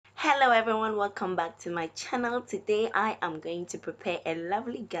Hello everyone, welcome back to my channel. Today I am going to prepare a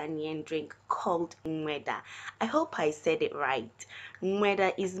lovely Ghanaian drink called NMEDAA. I hope I said it right.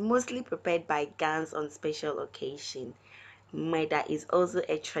 NMEDAA is mostly prepared by Ghanaians on special occasion. NMEDAA is also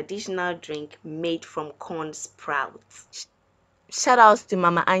a traditional drink made from corn sprouts. Shout outs to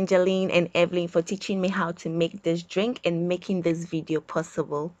Mama Angeline and Evelyn for teaching me how to make this drink and making this video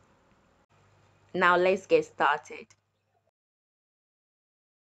possible. Now let's get started.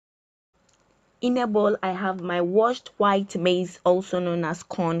 In a bowl, I have my washed white maize, also known as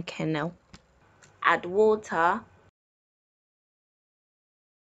corn kernel. Add water,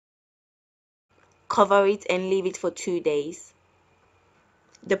 cover it and leave it for 2 days.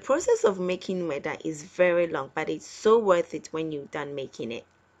 The process of making NMEDAA is very long, but it's so worth it when you're done making it.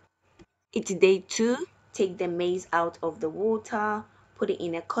 It's day 2. Take the maize out of the water, put it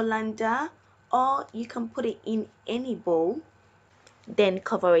in a colander, or you can put it in any bowl. Then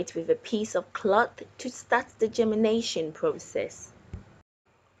cover it with a piece of cloth to start the germination process.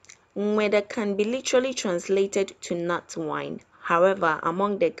 NMEDAA can be literally translated to nut wine. However,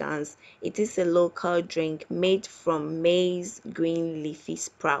 among the Ghanaians, it is a local drink made from maize green leafy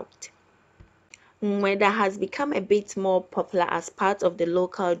sprout. NMEDAA has become a bit more popular as part of the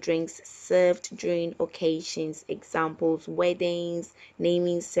local drinks served during occasions, examples weddings,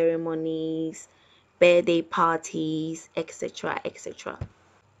 naming ceremonies, birthday parties, etc. etc.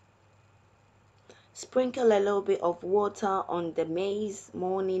 Sprinkle a little bit of water on the maize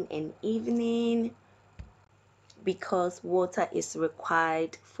morning and evening because water is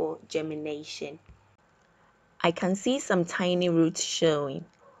required for germination. I can see some tiny roots showing.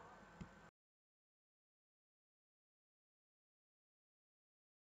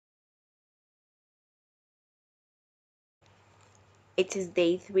 It is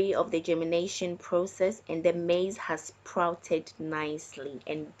day 3 of the germination process and the maize has sprouted nicely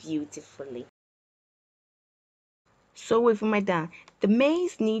and beautifully. So with NMEDAA, the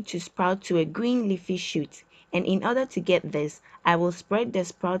maize needs to sprout to a green leafy shoot, and in order to get this, I will spread the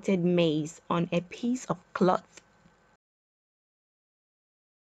sprouted maize on a piece of cloth.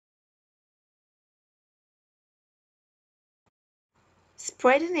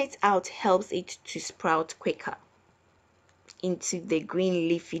 Spreading it out helps it to sprout quicker into the green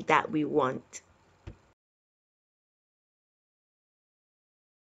leafy that we want.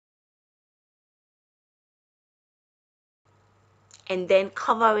 And then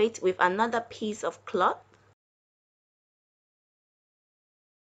cover it with another piece of cloth.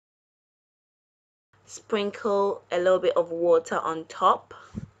 Sprinkle a little bit of water on top.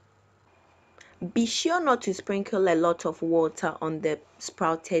 Be sure not to sprinkle a lot of water on the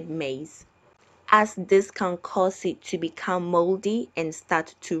sprouted maize, as this can cause it to become moldy and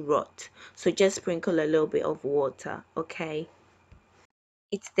start to rot. So just sprinkle a little bit of water, okay?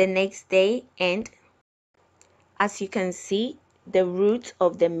 It's the next day and as you can see, the root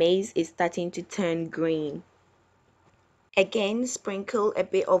of the maize is starting to turn green. Again, sprinkle a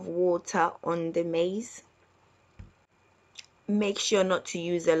bit of water on the maize. Make sure not to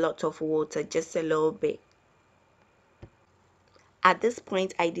use a lot of water, just a little bit. At this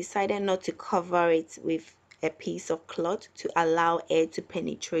point, I decided not to cover it with a piece of cloth to allow air to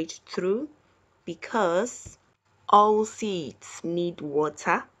penetrate through because all seeds need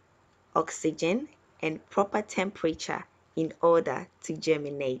water, oxygen, and proper temperature in order to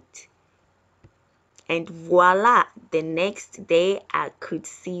germinate. And voila, the next day I could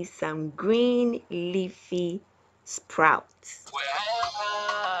see some green leafy sprouts.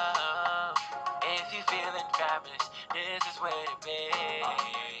 If you feeling fabulous, this is where to be.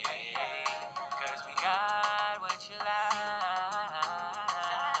 'Cause we got what you like.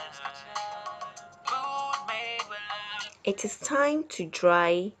 Food made with love. It is time to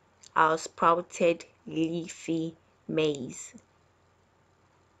dry our sprouted leafy maize.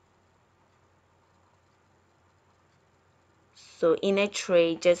 So in a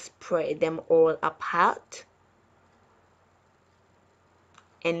tray, just spread them all apart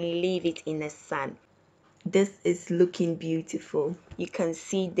and leave it in the sun. This is looking beautiful. You can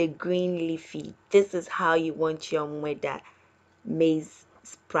see the green leafy. This is how you want your NMEDAA maize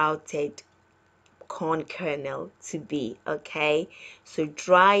sprouted corn kernel to be, okay? So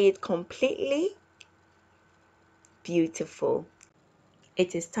dry it completely. Beautiful.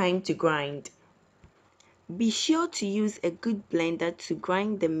 It is time to grind. Be sure to use a good blender to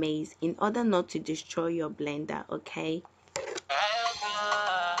grind the maize in order not to destroy your blender, okay?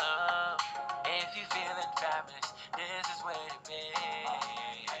 If you feeling fabulous, this is where to be.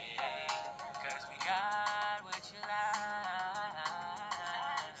 'Cause we got what you like.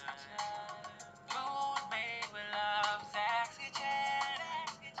 Food made with love, oxygen.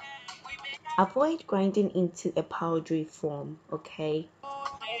 Avoid grinding into a powdery form, okay?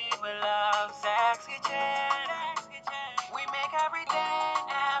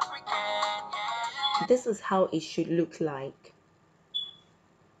 This is how it should look like.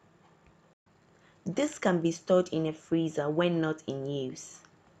 This can be stored in a freezer when not in use.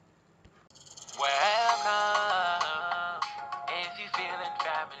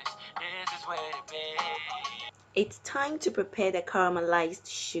 It's time to prepare the caramelized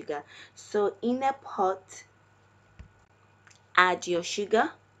sugar. So in a pot, add your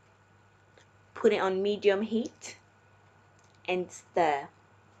sugar, put it on medium heat, and stir.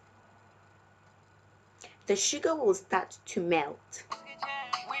 The sugar will start to melt.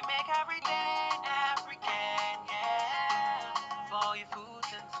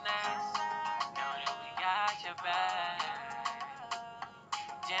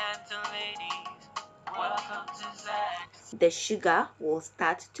 The sugar will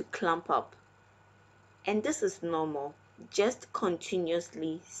start to clump up, and this is normal. Just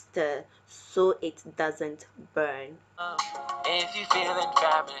continuously stir so it doesn't burn. If you feeling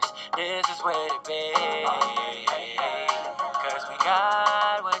fabulous, this is where to be. Cause we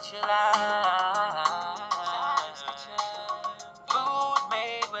got what you like. Food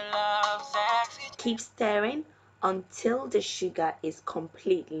made with love, sexy. Keep stirring until the sugar is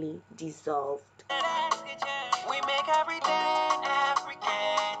completely dissolved. We make everything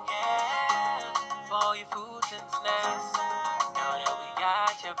African, yeah. For your foods and snacks, know that we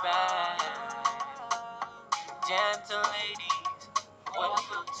got your back. Gentle ladies,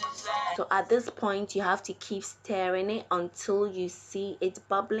 welcome to Zach. So at this point, you have to keep stirring it until you see it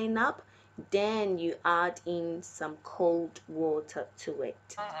bubbling up. Then you add in some cold water to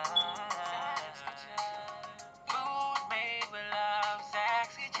it.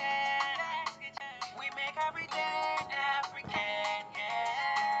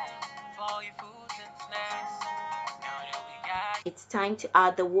 It's time to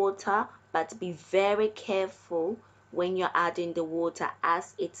add the water, but be very careful when you're adding the water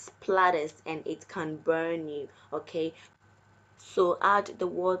as it splatters and it can burn you, okay? So add the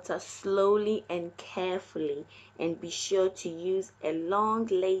water slowly and carefully, and be sure to use a long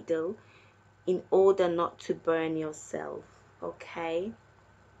ladle in order not to burn yourself, okay?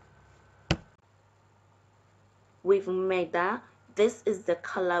 With maida, this is the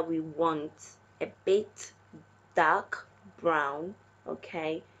color we want, a bit dark brown,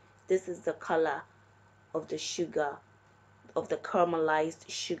 okay? This is the color of the sugar, of the caramelized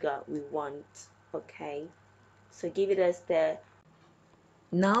sugar we want, okay? So give it a stir.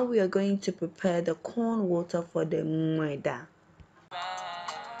 Now we are going to prepare the corn water for the maida.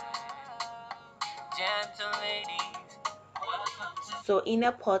 So in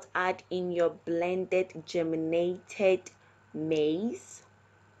a pot, add in your blended germinated maize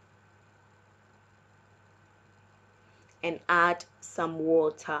and add some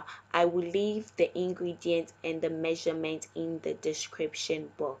water. I will leave the ingredients and the measurement in the description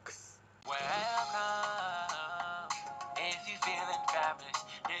box. If you feeling fabulous,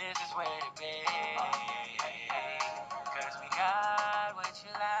 this is where to be. Cause we got what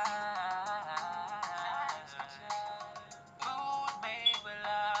you like. Food made with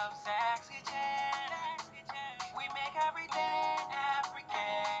love, sexy chick. We make everything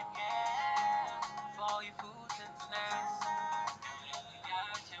African, yeah. For your foods and snacks.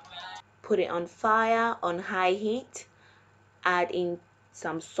 Put it on fire on high heat. Add in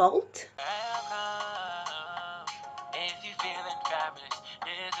some salt. If you feeling fabulous,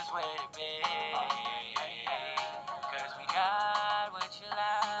 this is where to be. Cause we got what you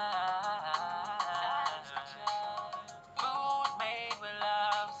like. Food made with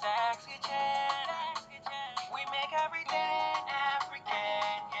love, sexy chick. We make everything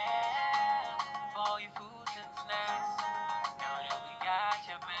African, yeah. For your foods and snacks, know that we got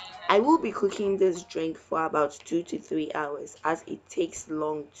your back. I will be cooking this drink for about 2 to 3 hours as it takes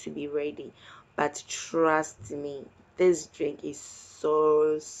long to be ready. But trust me, this drink is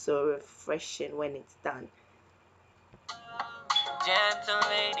so refreshing when it's done. Gentle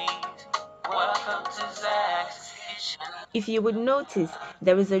ladies, welcome to Zach's Kitchen. If you would notice,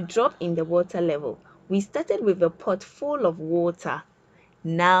 there is a drop in the water level. We started with a pot full of water.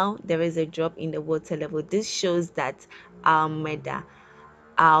 Now there is a drop in the water level. This shows that our maida,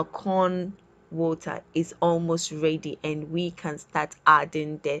 our corn water, is almost ready and we can start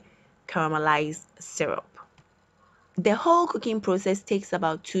adding the caramelized syrup. The whole cooking process takes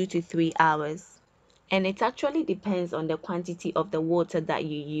about 2 to 3 hours, and it actually depends on the quantity of the water that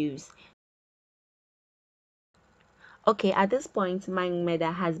you use. Okay, at this point my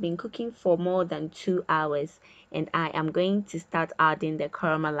maida has been cooking for more than 2 hours and I am going to start adding the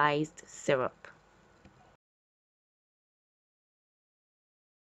caramelized syrup.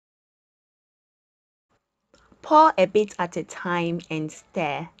 Pour a bit at a time and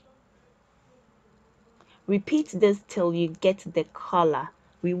stir. Repeat this till you get the color.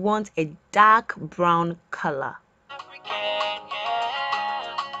 We want a dark brown color.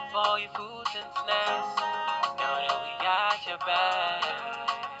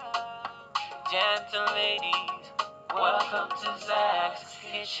 Gentle ladies, welcome to Zach's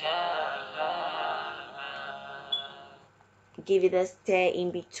Kitchen. Give it a stir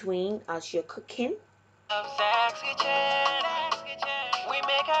in between as you're cooking. Zach's Kitchen. We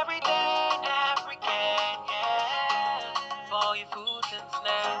make everything African, yeah. For your foods and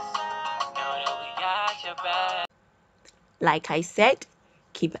snacks, know that we got your back. Like I said,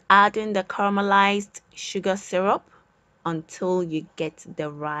 keep adding the caramelized sugar syrup until you get the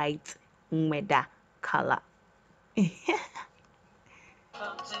right NMEDAA color.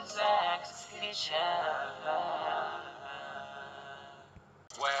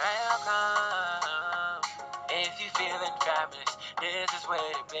 Welcome. If you feeling fabulous, this is where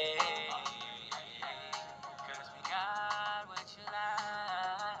to be. Cause we got what you like.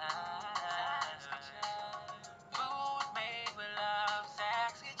 Food made with love,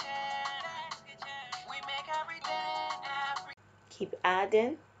 Zach's Kitchen. We make everything African. Keep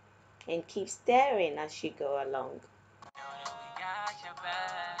adding and keep stirring as you go along.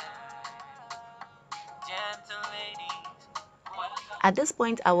 At this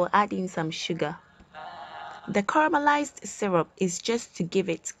point, I will add in some sugar. The caramelized syrup is just to give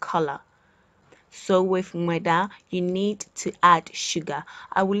it color. So with NMEDAA, you need to add sugar.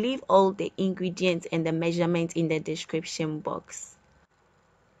 I will leave all the ingredients and the measurement in the description box.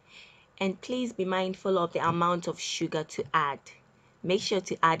 And please be mindful of the amount of sugar to add. Make sure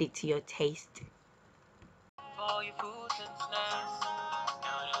to add it to your taste. For your foods and snacks,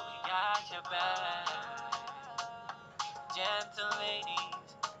 know that we got your back. Gentle ladies,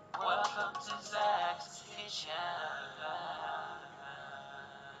 welcome to Zach's Kitchen.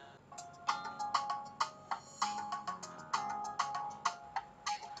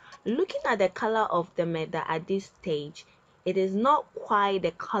 Looking at the color of the NMEDAA at this stage, it is not quite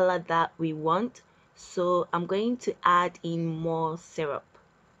the color that we want, so I'm going to add in more syrup.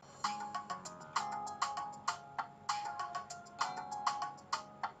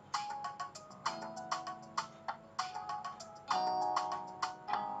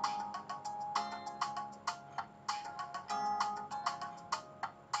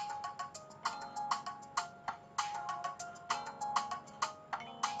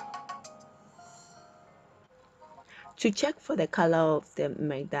 To check for the color of the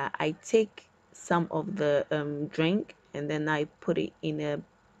NMEDAA, I take some of the drink and then I put it in a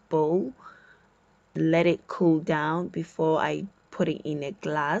bowl, let it cool down before I put it in a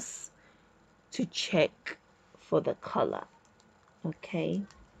glass to check for the color. Okay,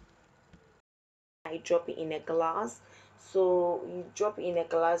 I drop it in a glass. So you drop it in a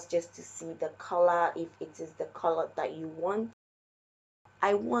glass just to see the color, if it is the color that you want.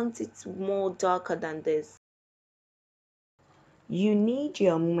 I want it more darker than this. You need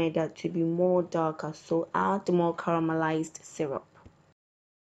your NMEDAA to be more darker, so add more caramelized syrup.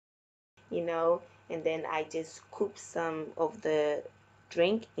 And then I just scoop some of the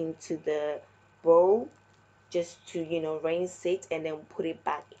drink into the bowl just to rinse it and then put it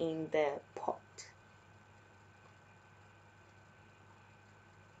back in the pot.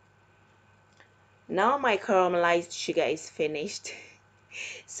 Now my caramelized sugar is finished.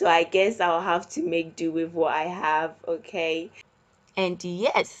 So I guess I'll have to make do with what I have, okay? And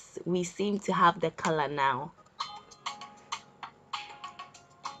yes, we seem to have the color now.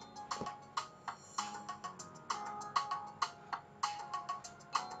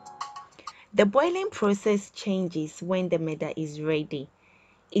 The boiling process changes when the NMEDAA is ready.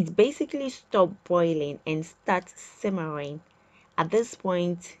 It basically stops boiling and starts simmering. At this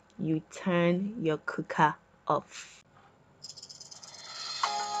point, you turn your cooker off.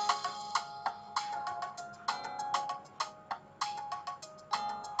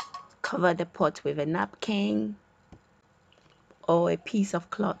 Cover the pot with a napkin or a piece of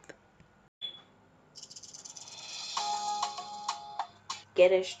cloth.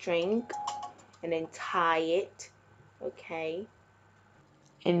 Get a string and then tie it, okay,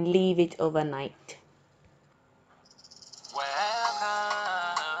 and leave it overnight.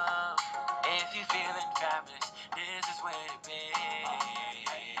 Welcome. If you feeling fabulous, this is where to be.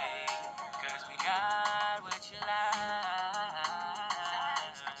 Cause we got what you like.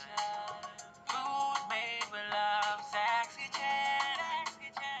 Food made with love, Zach's Kitchen.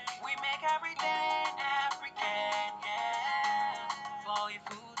 We make everything African.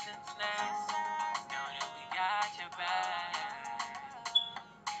 and snacks. Know that we got your back.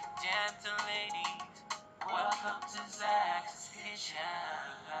 Gentle ladies, welcome to Zach's Kitchen.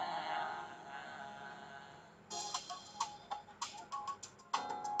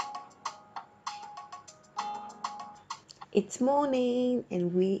 It's morning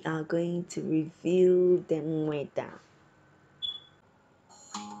and we are going to reveal the NMEDAA.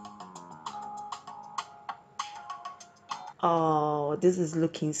 Oh, this is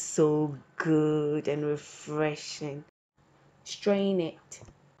looking so good and refreshing. Strain it.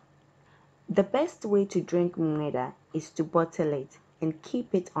 The best way to drink NMEDAA is to bottle it and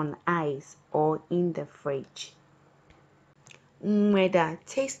keep it on ice or in the fridge. NMEDAA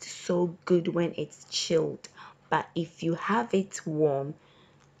tastes so good when it's chilled, but if you have it warm,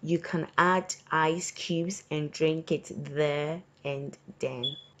 you can add ice cubes and drink it there and then.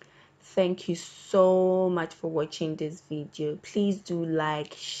 Thank you so much for watching this video. Please do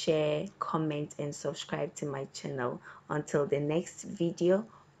like, share, comment and subscribe to my channel. Until the next video,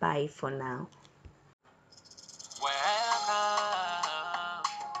 bye for now. Welcome.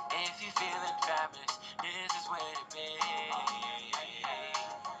 If you're feeling famished, this is where to be.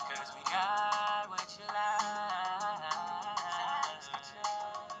 Cause we got what you like.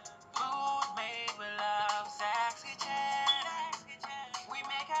 Food made with love, Zach's Kitchen. We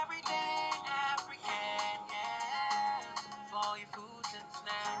make everything African, yeah. For your foods and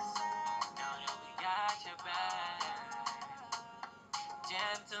snacks, know that we got your back.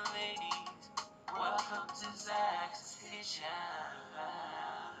 Gentle ladies, welcome to Zach's Kitchen.